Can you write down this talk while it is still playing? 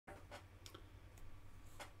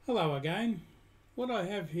Hello again. What I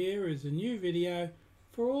have here is a new video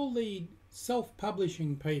for all the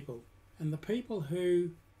self-publishing people and the people who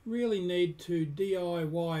really need to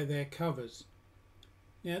DIY their covers.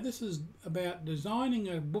 Now this is about designing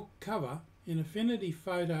a book cover in Affinity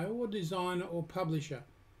Photo or Designer or Publisher,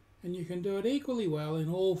 and you can do it equally well in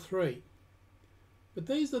all three. But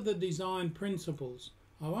these are the design principles.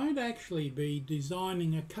 I won't actually be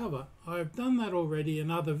designing a cover. I've done that already in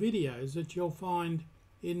other videos that you'll find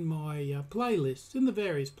in my playlists, in the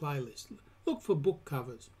various playlists. Look for book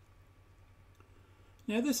covers.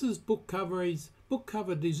 Now this is book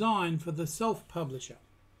cover design for the self-publisher.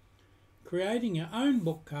 Creating your own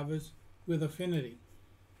book covers with Affinity.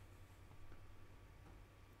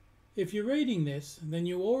 If you're reading this, then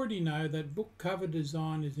you already know that book cover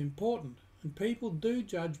design is important, and people do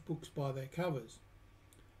judge books by their covers.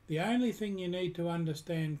 The only thing you need to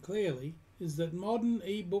understand clearly is that modern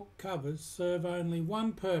e-book covers serve only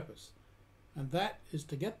one purpose, and that is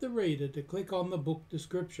to get the reader to click on the book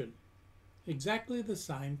description. Exactly the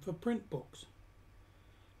same for print books.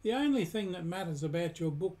 The only thing that matters about your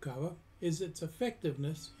book cover is its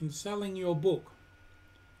effectiveness in selling your book,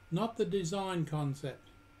 not the design concept,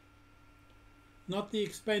 not the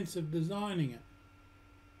expense of designing it,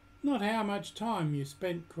 not how much time you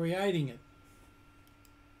spent creating it.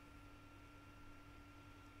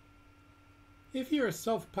 If you're a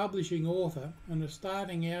self-publishing author and are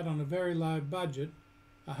starting out on a very low budget,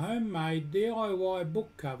 a homemade DIY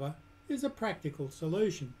book cover is a practical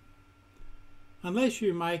solution. Unless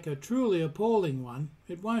you make a truly appalling one,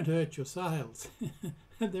 it won't hurt your sales.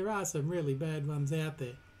 There are some really bad ones out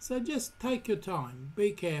there, so just take your time,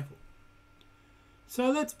 be careful.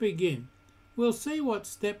 So let's begin. We'll see what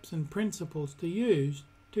steps and principles to use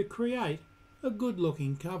to create a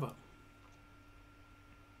good-looking cover.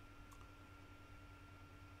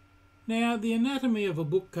 Now, the anatomy of a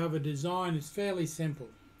book cover design is fairly simple.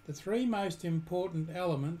 The three most important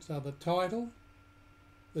elements are the title,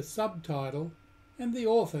 the subtitle, and the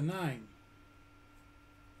author name.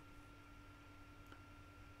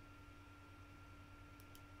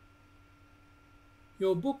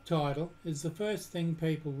 Your book title is the first thing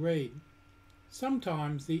people read,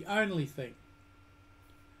 sometimes the only thing.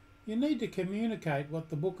 You need to communicate what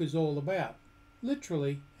the book is all about,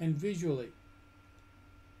 literally and visually.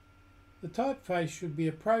 The typeface should be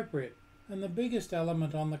appropriate and the biggest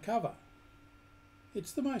element on the cover.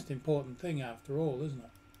 It's the most important thing after all, isn't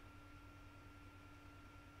it?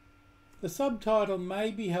 The subtitle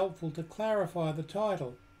may be helpful to clarify the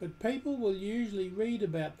title, but people will usually read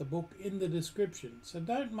about the book in the description, so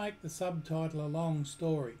don't make the subtitle a long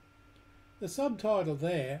story. The subtitle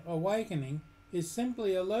there, Awakening, is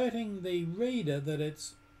simply alerting the reader that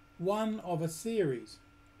it's one of a series,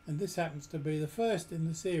 and this happens to be the first in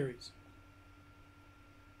the series.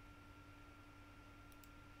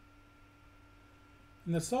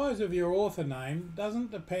 And the size of your author name doesn't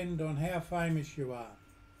depend on how famous you are.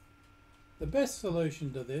 The best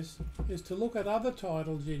solution to this is to look at other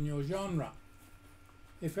titles in your genre.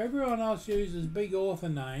 If everyone else uses big author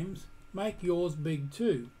names, make yours big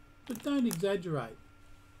too, but don't exaggerate.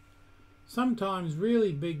 Sometimes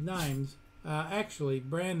really big names are actually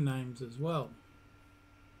brand names as well.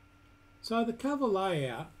 So the cover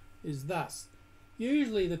layout is thus.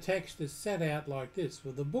 Usually the text is set out like this,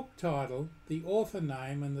 with the book title, the author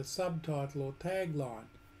name and the subtitle or tagline.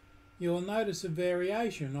 You will notice a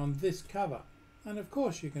variation on this cover, and of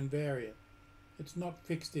course you can vary it. It's not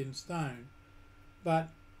fixed in stone. But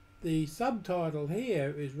the subtitle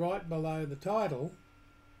here is right below the title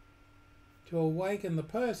to awaken the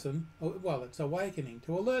person, well, it's awakening,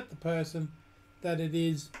 to alert the person that it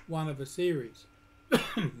is one of a series.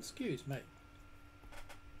 Excuse me.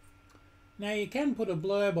 Now you can put a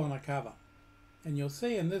blurb on a cover, and you'll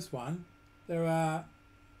see in this one there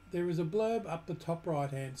is a blurb up the top right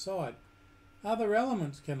hand side. Other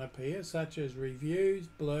elements can appear such as reviews,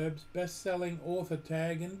 blurbs, best-selling author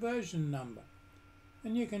tag and version number,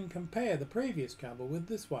 and you can compare the previous cover with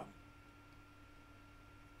this one.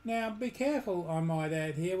 Now be careful, I might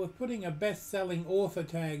add here, with putting a best-selling author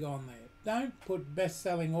tag on there. Don't put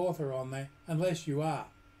best-selling author on there unless you are.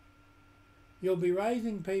 You'll be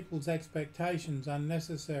raising people's expectations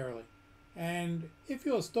unnecessarily, and if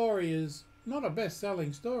your story is not a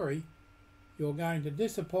best-selling story, you're going to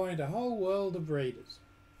disappoint a whole world of readers.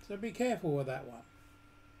 So be careful with that one.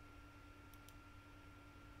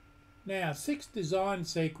 Now, 6 design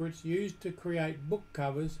secrets used to create book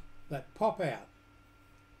covers that pop out.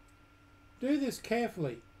 Do this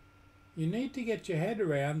carefully. You need to get your head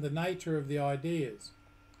around the nature of the ideas.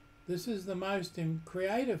 This is the most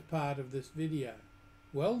creative part of this video.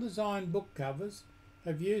 Well-designed book covers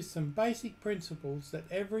have used some basic principles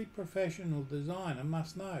that every professional designer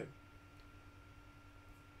must know.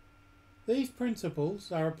 These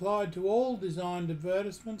principles are applied to all designed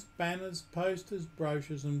advertisements, banners, posters,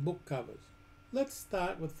 brochures and book covers. Let's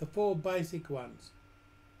start with the 4 basic ones,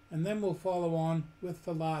 and then we'll follow on with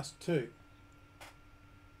the last 2.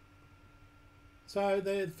 So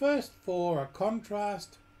the first 4 are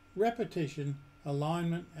contrast, repetition,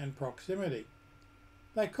 alignment and proximity.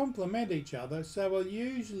 They complement each other, so we'll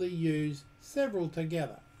usually use several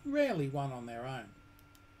together, rarely one on their own.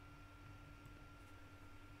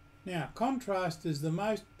 Now, contrast is the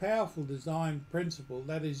most powerful design principle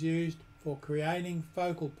that is used for creating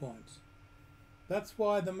focal points. That's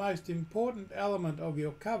why the most important element of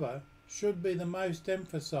your cover should be the most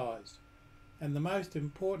emphasized, and the most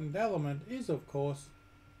important element is, of course,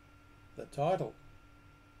 the title.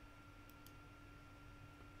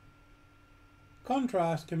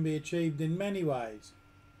 Contrast can be achieved in many ways,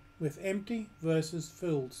 with empty versus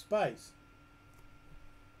filled space,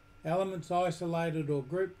 elements isolated or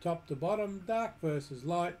grouped top to bottom, dark versus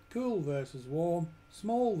light, cool versus warm,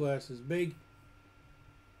 small versus big,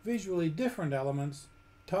 visually different elements,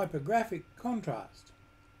 typographic contrast.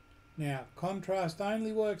 Now, contrast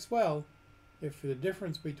only works well if the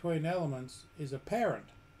difference between elements is apparent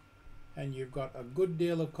and you've got a good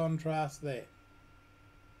deal of contrast there.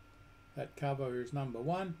 That cover is number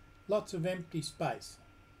 1, lots of empty space.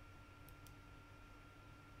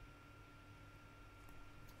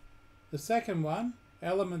 The second one,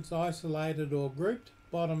 elements isolated or grouped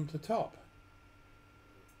bottom to top.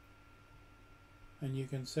 And you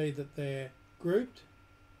can see that they're grouped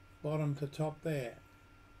bottom to top there.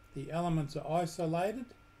 The elements are isolated.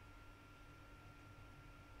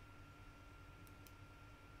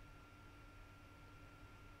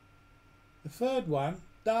 The third one,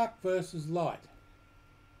 dark versus light.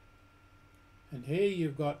 And here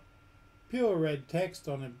you've got pure red text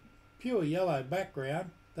on a pure yellow background.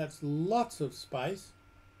 That's lots of space,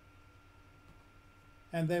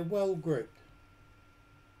 and they're well grouped.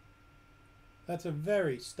 That's a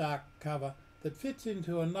very stark cover that fits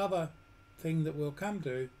into another thing that we'll come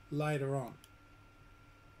to later on.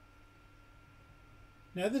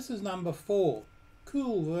 Now this is number 4,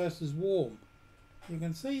 cool versus warm. You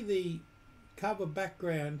can see the cover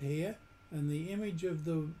background here and the image of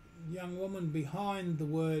the young woman behind the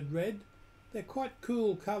word red. They're quite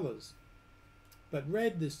cool colours. But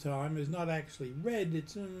red this time is not actually red,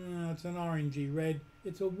 it's an orangey red.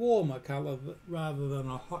 It's a warmer colour rather than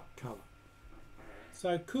a hot colour.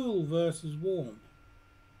 So cool versus warm.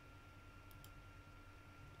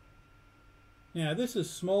 Now this is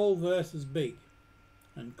small versus big,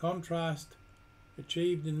 and contrast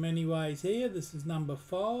achieved in many ways here. This is number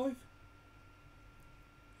 5.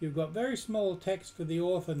 You've got very small text for the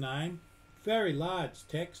author name, very large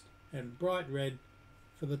text, and bright red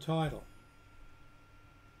for the title.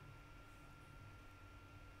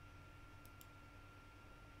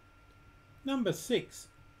 Number 6,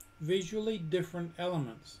 visually different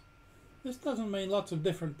elements. This doesn't mean lots of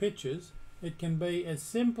different pictures. It can be as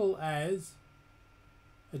simple as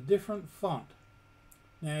a different font.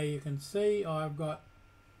 Now you can see I've got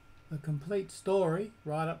the complete story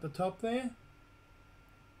right up the top there.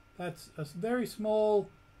 That's a very small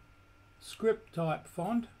script type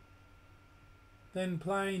font. Then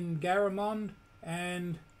plain Garamond,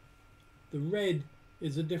 and the red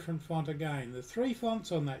is a different font again. The 3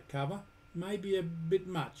 fonts on that cover may be a bit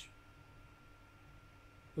much.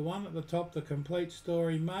 The one at the top, the complete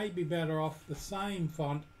story, may be better off the same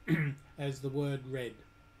font as the word red.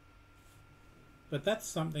 But that's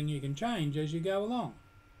something you can change as you go along.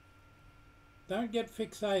 Don't get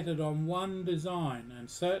fixated on one design, and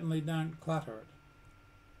certainly don't clutter it.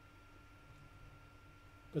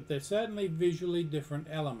 But they're certainly visually different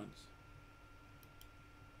elements.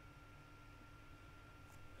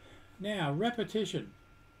 Now, repetition.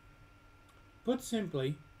 Put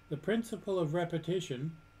simply, the principle of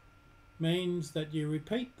repetition means that you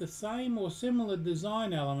repeat the same or similar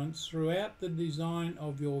design elements throughout the design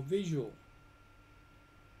of your visual.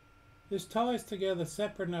 This ties together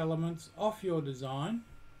separate elements off your design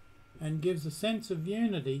and gives a sense of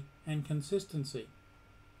unity and consistency.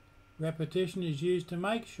 Repetition is used to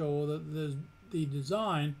make sure that the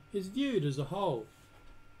design is viewed as a whole.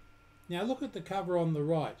 Now look at the cover on the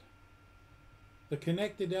right. The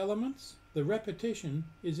connected elements, the repetition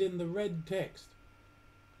is in the red text.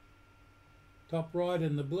 Top right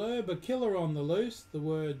in the blurb, a killer on the loose, the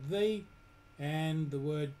word the, and the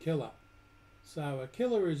word killer. So a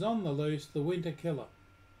killer is on the loose, the winter killer.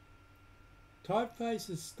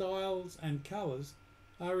 Typefaces, styles and colours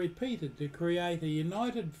are repeated to create a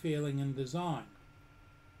united feeling and design.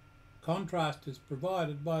 Contrast is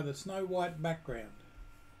provided by the snow white background.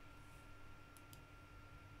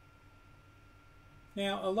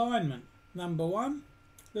 Now, alignment. Number 1,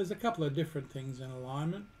 there's a couple of different things in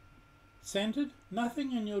alignment. Centered,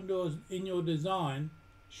 nothing in your design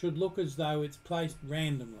should look as though it's placed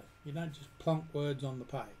randomly. You don't just plonk words on the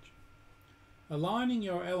page. Aligning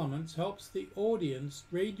your elements helps the audience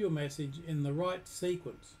read your message in the right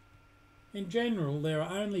sequence. In general, there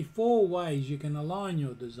are only 4 ways you can align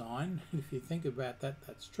your design. If you think about that,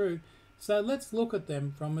 that's true. So let's look at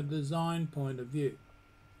them from a design point of view.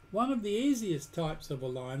 One of the easiest types of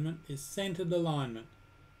alignment is centered alignment,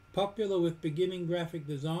 popular with beginning graphic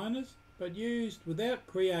designers, but used without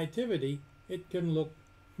creativity, it can look,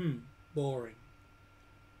 boring.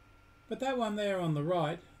 But that one there on the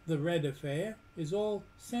right, the red affair, is all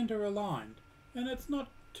center aligned, and it's not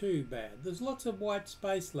too bad. There's lots of white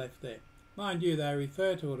space left there. Mind you, they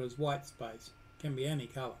refer to it as white space. It can be any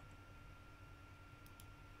colour.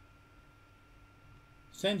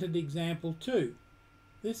 Centered example 2.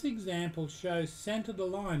 This example shows centered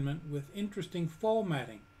alignment with interesting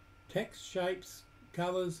formatting. Text shapes,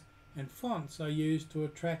 colours and fonts are used to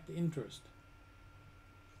attract interest.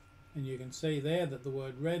 And you can see there that the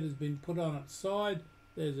word red has been put on its side.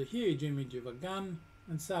 There's a huge image of a gun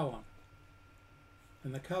and so on.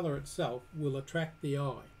 And the colour itself will attract the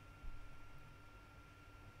eye.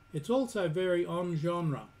 It's also very on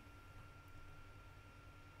genre.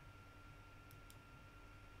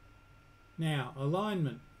 Now,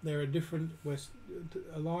 alignment. There are different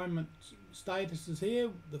alignment statuses here.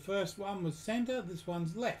 The first one was centre, this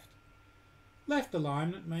one's left. Left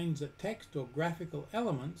alignment means that text or graphical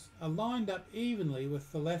elements are lined up evenly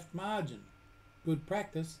with the left margin. Good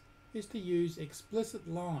practice is to use explicit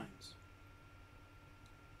lines.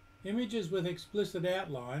 Images with explicit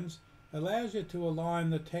outlines allows you to align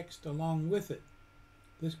the text along with it.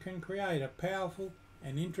 This can create a powerful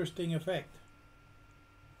and interesting effect.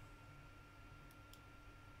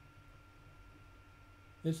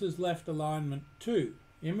 This is left alignment 2.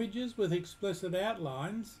 Images with explicit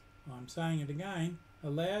outlines, I'm saying it again,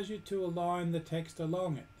 allows you to align the text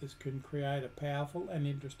along it. This can create a powerful and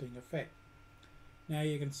interesting effect. Now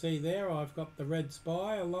you can see there I've got the red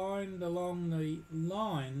spy aligned along the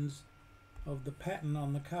lines of the pattern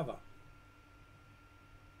on the cover.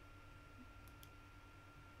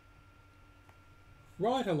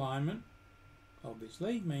 Right alignment,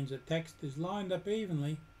 obviously, means that text is lined up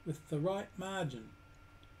evenly with the right margin.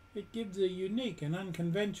 It gives a unique and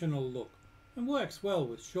unconventional look and works well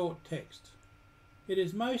with short text. It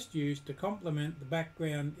is most used to complement the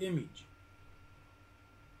background image.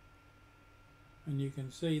 And you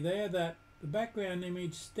can see there that the background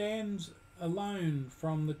image stands alone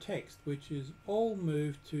from the text, which is all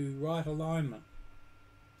moved to right alignment,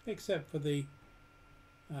 except for the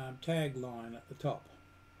tagline at the top.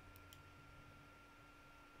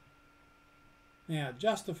 Now,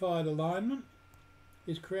 justified alignment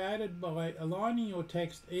is created by aligning your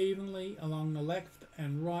text evenly along the left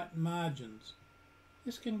and right margins.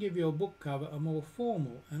 This can give your book cover a more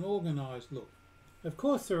formal and organised look. Of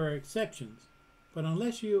course there are exceptions, but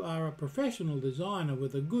unless you are a professional designer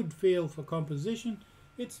with a good feel for composition,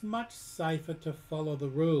 it's much safer to follow the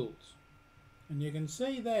rules. And you can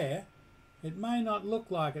see there, it may not look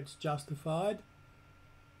like it's justified,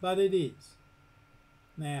 but it is.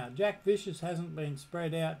 Now, Jack Vicious hasn't been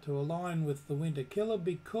spread out to align with the Winter Killer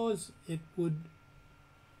because it would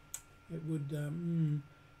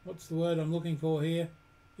what's the word I'm looking for here?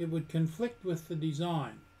 It would conflict with the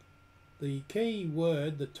design. The key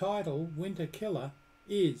word, the title, Winter Killer,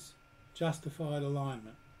 is justified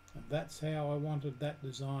alignment. And that's how I wanted that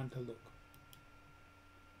design to look.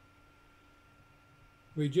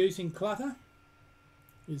 Reducing clutter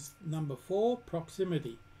is number 4,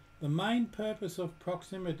 proximity. The main purpose of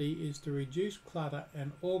proximity is to reduce clutter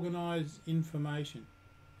and organise information.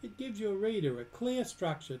 It gives your reader a clear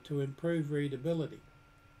structure to improve readability.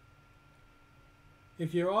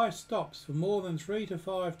 If your eye stops for more than 3 to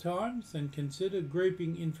 5 times, then consider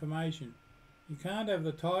grouping information. You can't have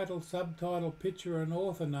the title, subtitle, picture and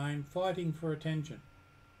author name fighting for attention.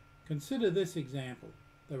 Consider this example.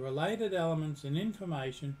 The related elements and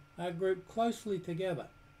information are grouped closely together.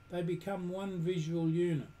 They become one visual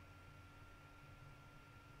unit.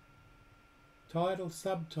 Title,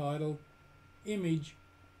 subtitle, image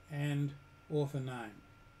and author name.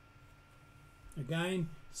 Again,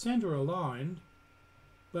 centre aligned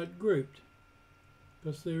but grouped,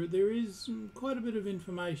 because there is quite a bit of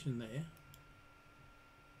information there.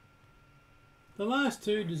 The last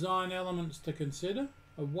 2 design elements to consider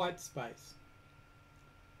are white space.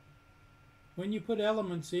 When you put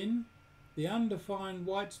elements in, the undefined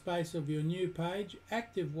white space of your new page,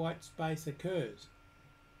 active white space occurs.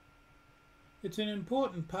 It's an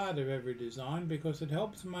important part of every design because it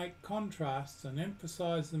helps make contrasts and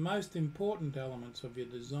emphasize the most important elements of your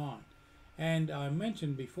design. And I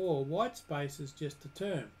mentioned before, white space is just a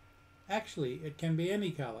term. Actually, it can be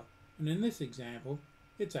any colour, and in this example,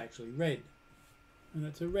 it's actually red. And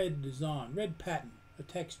it's a red design, red pattern, a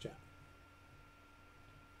texture.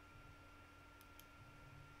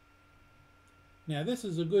 Now this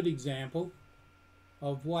is a good example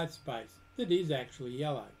of white space that is actually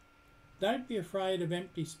yellow. Don't be afraid of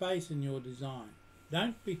empty space in your design.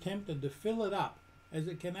 Don't be tempted to fill it up, as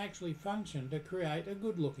it can actually function to create a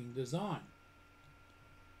good looking design.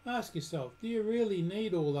 Ask yourself, do you really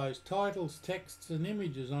need all those titles, texts and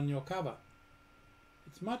images on your cover?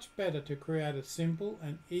 It's much better to create a simple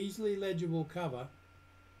and easily legible cover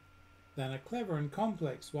than a clever and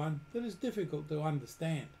complex one that is difficult to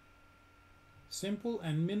understand. Simple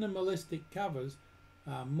and minimalistic covers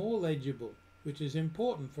are more legible, which is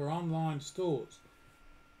important for online stores.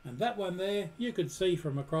 And that one there you could see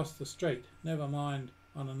from across the street, never mind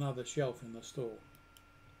on another shelf in the store.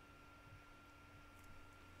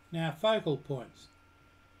 Now, focal points.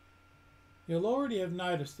 You'll already have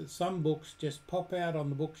noticed that some books just pop out on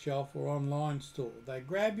the bookshelf or online store. They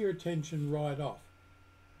grab your attention right off.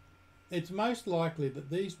 It's most likely that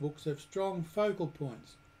these books have strong focal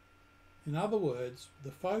points. In other words,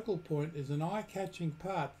 the focal point is an eye-catching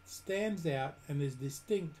part that stands out and is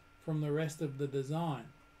distinct from the rest of the design.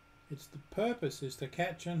 Its purpose is to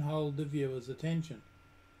catch and hold the viewer's attention.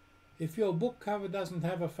 If your book cover doesn't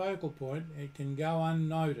have a focal point, it can go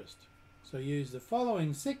unnoticed. So use the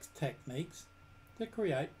following 6 techniques to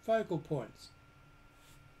create focal points.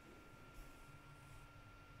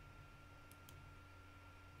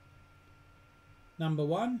 Number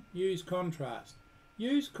 1, use contrast.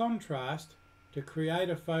 Use contrast to create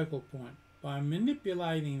a focal point by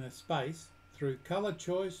manipulating the space through colour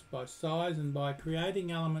choice, by size, and by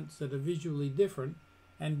creating elements that are visually different,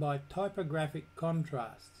 and by typographic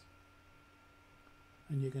contrasts.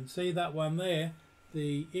 And you can see that one there,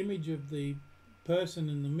 the image of the person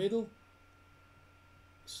in the middle,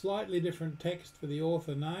 slightly different text for the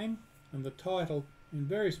author name, and the title in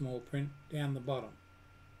very small print down the bottom.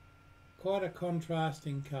 Quite a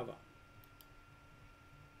contrasting cover.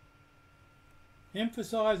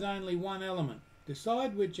 Emphasize only one element.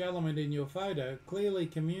 Decide which element in your photo clearly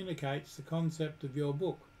communicates the concept of your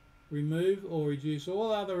book. Remove or reduce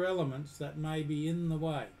all other elements that may be in the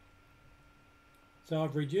way. So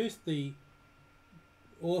I've reduced the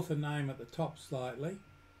author name at the top slightly,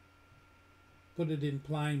 put it in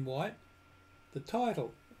plain white. The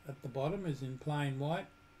title at the bottom is in plain white,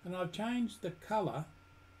 and I've changed the colour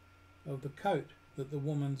of the coat that the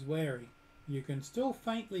woman's wearing. You can still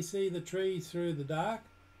faintly see the trees through the dark,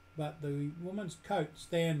 but the woman's coat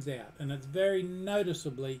stands out, and it's very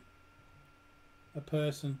noticeably a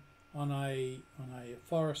person on a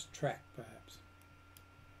forest track, perhaps.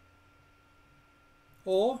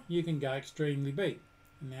 Or you can go extremely big.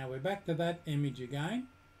 And now we're back to that image again.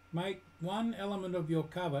 Make one element of your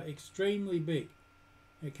cover extremely big.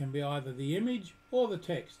 It can be either the image or the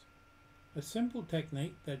text. A simple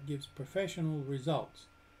technique that gives professional results.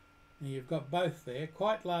 Now you've got both there,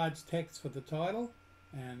 quite large text for the title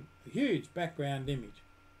and a huge background image.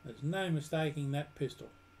 There's no mistaking that pistol.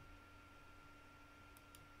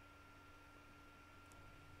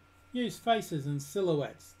 Use faces and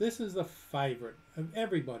silhouettes. This is the favourite of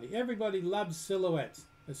everybody. Everybody loves silhouettes,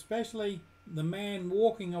 especially the man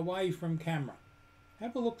walking away from camera.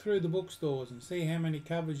 Have a look through the bookstores and see how many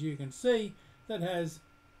covers you can see that has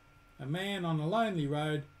a man on a lonely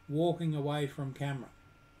road walking away from camera.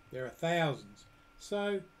 There are thousands,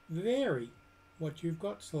 so vary what you've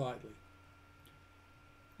got slightly.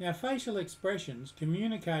 Now, facial expressions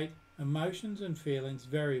communicate emotions and feelings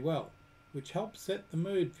very well, which helps set the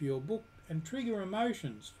mood for your book and trigger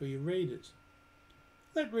emotions for your readers.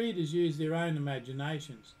 Let readers use their own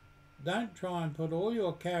imaginations. Don't try and put all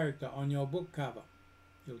your character on your book cover.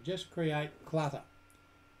 You'll just create clutter.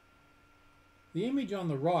 The image on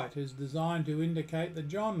the right is designed to indicate the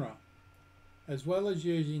genre, as well as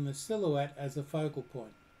using the silhouette as a focal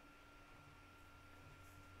point.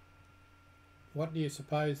 What do you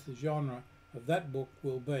suppose the genre of that book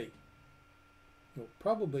will be? You're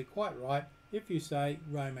probably quite right if you say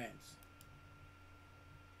romance.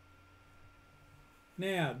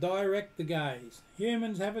 Now, direct the gaze.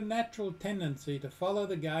 Humans have a natural tendency to follow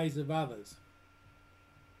the gaze of others.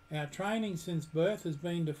 Our training since birth has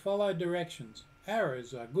been to follow directions.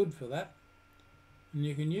 Arrows are good for that. And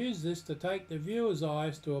you can use this to take the viewer's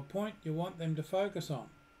eyes to a point you want them to focus on.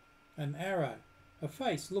 an arrow, a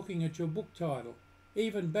face looking at your book title.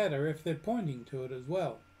 Even better if they're pointing to it as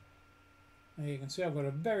well. Now you can see I've got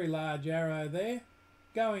a very large arrow there,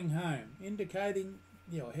 going home, indicating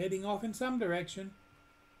you're heading off in some direction.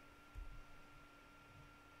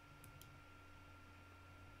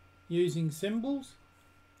 Using symbols,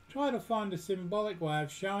 try to find a symbolic way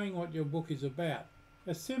of showing what your book is about,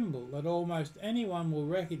 a symbol that almost anyone will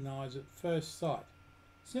recognise at first sight.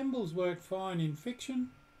 Symbols work fine in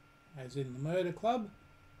fiction, as in the Murder Club,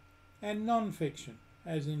 and non-fiction,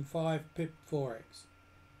 as in 5-pip 4x.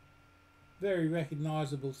 Very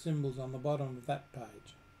recognisable symbols on the bottom of that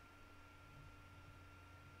page.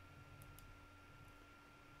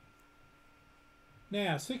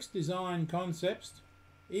 Now, 6 design concepts,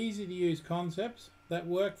 easy to use concepts that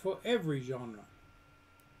work for every genre.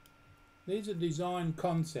 These are design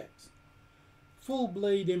concepts. Full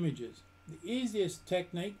bleed images. The easiest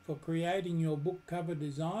technique for creating your book cover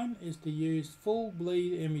design is to use full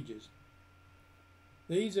bleed images.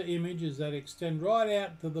 These are images that extend right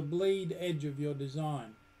out to the bleed edge of your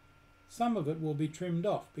design. Some of it will be trimmed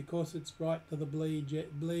off because it's right to the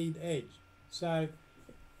bleed edge. So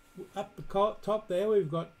up the top there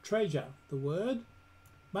we've got treasure, the word.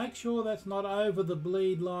 Make sure that's not over the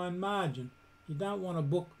bleed line margin. You don't want a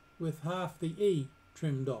book with half the E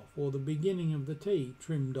trimmed off or the beginning of the T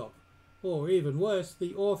trimmed off. Or even worse,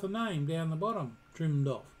 the author name down the bottom trimmed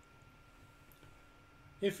off.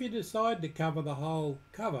 If you decide to cover the whole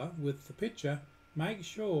cover with the picture, make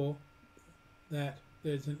sure that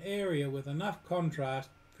there's an area with enough contrast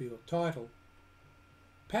for your title.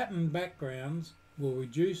 Patterned backgrounds will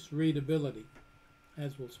reduce readability,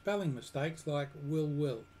 as will spelling mistakes like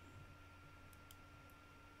will.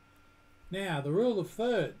 Now, the rule of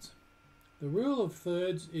thirds. The rule of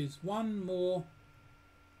thirds is one more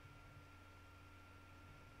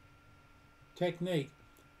technique.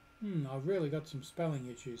 I've really got some spelling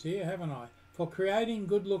issues here, haven't I? For creating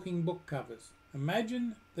good-looking book covers.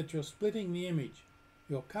 Imagine that you're splitting the image,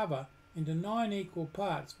 your cover, into 9 equal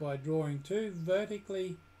parts by drawing 2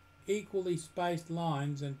 vertically equally spaced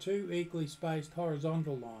lines and 2 equally spaced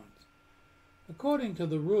horizontal lines. According to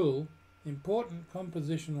the rule, important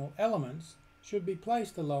compositional elements should be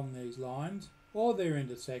placed along these lines or their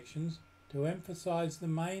intersections to emphasize the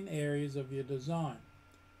main areas of your design.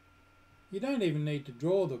 You don't even need to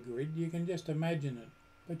draw the grid, you can just imagine it.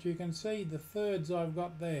 But you can see the thirds I've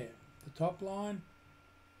got there. The top line,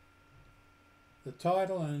 the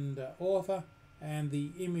title and author, and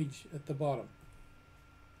the image at the bottom.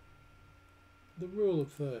 The rule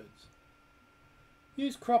of thirds.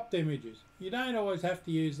 Use cropped images. You don't always have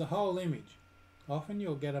to use the whole image. Often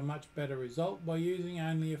you'll get a much better result by using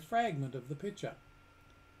only a fragment of the picture.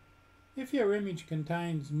 If your image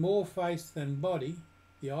contains more face than body,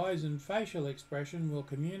 the eyes and facial expression will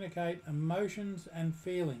communicate emotions and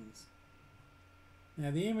feelings.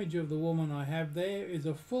 Now, the image of the woman I have there is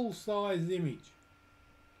a full-size image,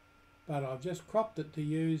 but I've just cropped it to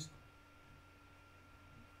use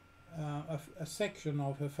a section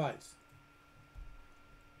of her face.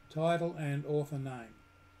 Title and author name.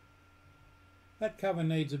 That cover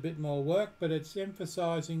needs a bit more work, but it's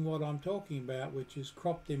emphasising what I'm talking about, which is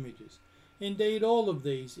cropped images. Indeed, all of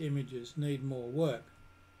these images need more work.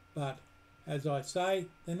 But, as I say,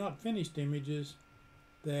 they're not finished images,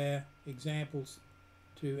 they're examples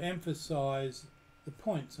to emphasise the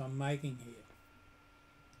points I'm making here.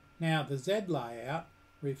 Now, the Z layout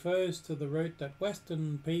refers to the route that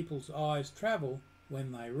Western people's eyes travel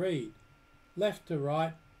when they read, left to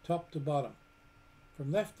right, top to bottom.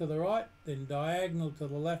 From left to the right, then diagonal to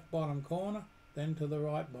the left bottom corner, then to the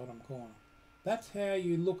right bottom corner. That's how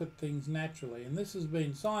you look at things naturally, and this has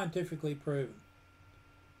been scientifically proven.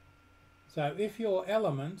 So if your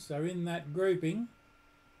elements are in that grouping,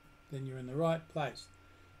 then you're in the right place.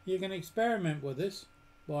 You can experiment with this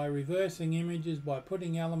by reversing images, by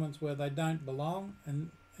putting elements where they don't belong, and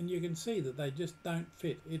you can see that they just don't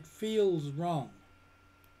fit. It feels wrong.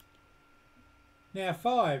 Now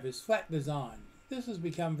 5 is flat design. This has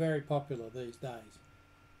become very popular these days.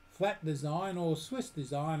 Flat design, or Swiss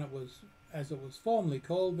design as it was formerly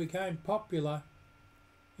called, became popular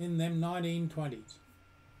in them 1920s.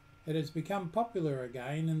 It has become popular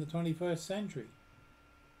again in the 21st century.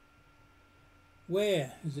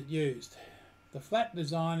 Where is it used? The flat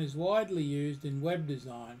design is widely used in web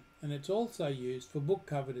design, and it's also used for book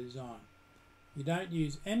cover design. You don't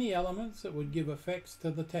use any elements that would give effects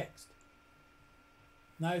to the text.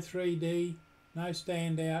 No 3D, no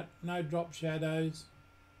standout, no drop shadows.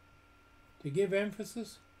 To give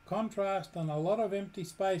emphasis, contrast, and a lot of empty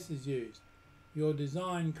space is used. Your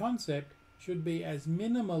design concept should be as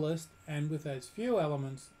minimalist and with as few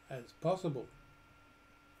elements as possible.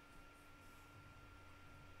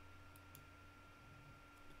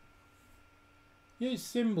 Use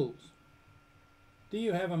symbols. Do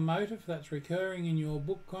you have a motif that's recurring in your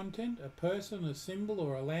book content, a person, a symbol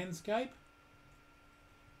or a landscape?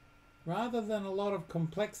 Rather than a lot of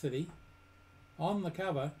complexity on the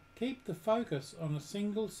cover, keep the focus on a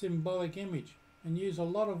single symbolic image and use a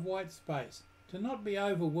lot of white space to not be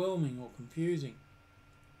overwhelming or confusing.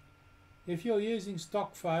 If you're using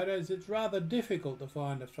stock photos, it's rather difficult to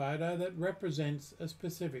find a photo that represents a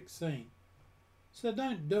specific scene. So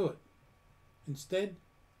don't do it. Instead,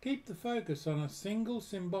 keep the focus on a single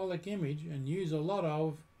symbolic image and use a lot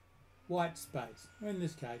of white space, or in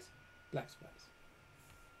this case, black space.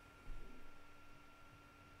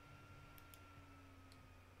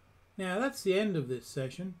 Now that's the end of this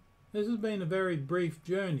session. This has been a very brief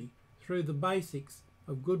journey through the basics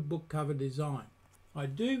of good book cover design. I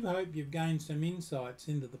do hope you've gained some insights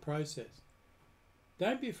into the process.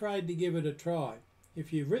 Don't be afraid to give it a try.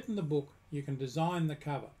 If you've written the book, you can design the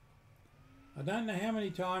cover. I don't know how many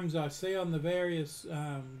times I see on the various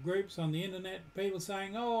groups on the internet people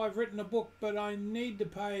saying, oh, I've written a book but I need to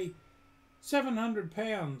pay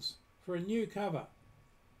 £700 for a new cover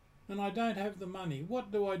and I don't have the money.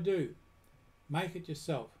 What do I do? Make it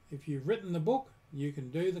yourself. If you've written the book, you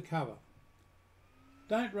can do the cover.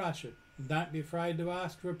 Don't rush it and don't be afraid to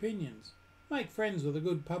ask for opinions. Make friends with a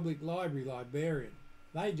good public library librarian.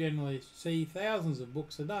 They generally see thousands of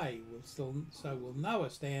books a day, so will know a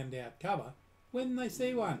standout cover when they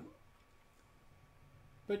see one.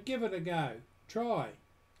 But give it a go. Try.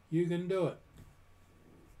 You can do it.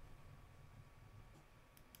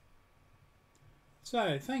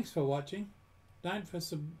 So, thanks for watching. Don't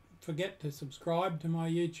forget to subscribe to my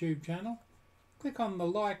YouTube channel. Click on the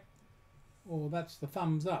like, or that's the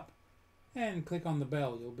thumbs up, and click on the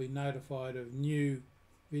bell. You'll be notified of new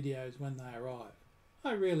videos when they arrive.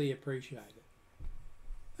 I really appreciate it.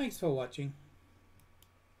 Thanks for watching.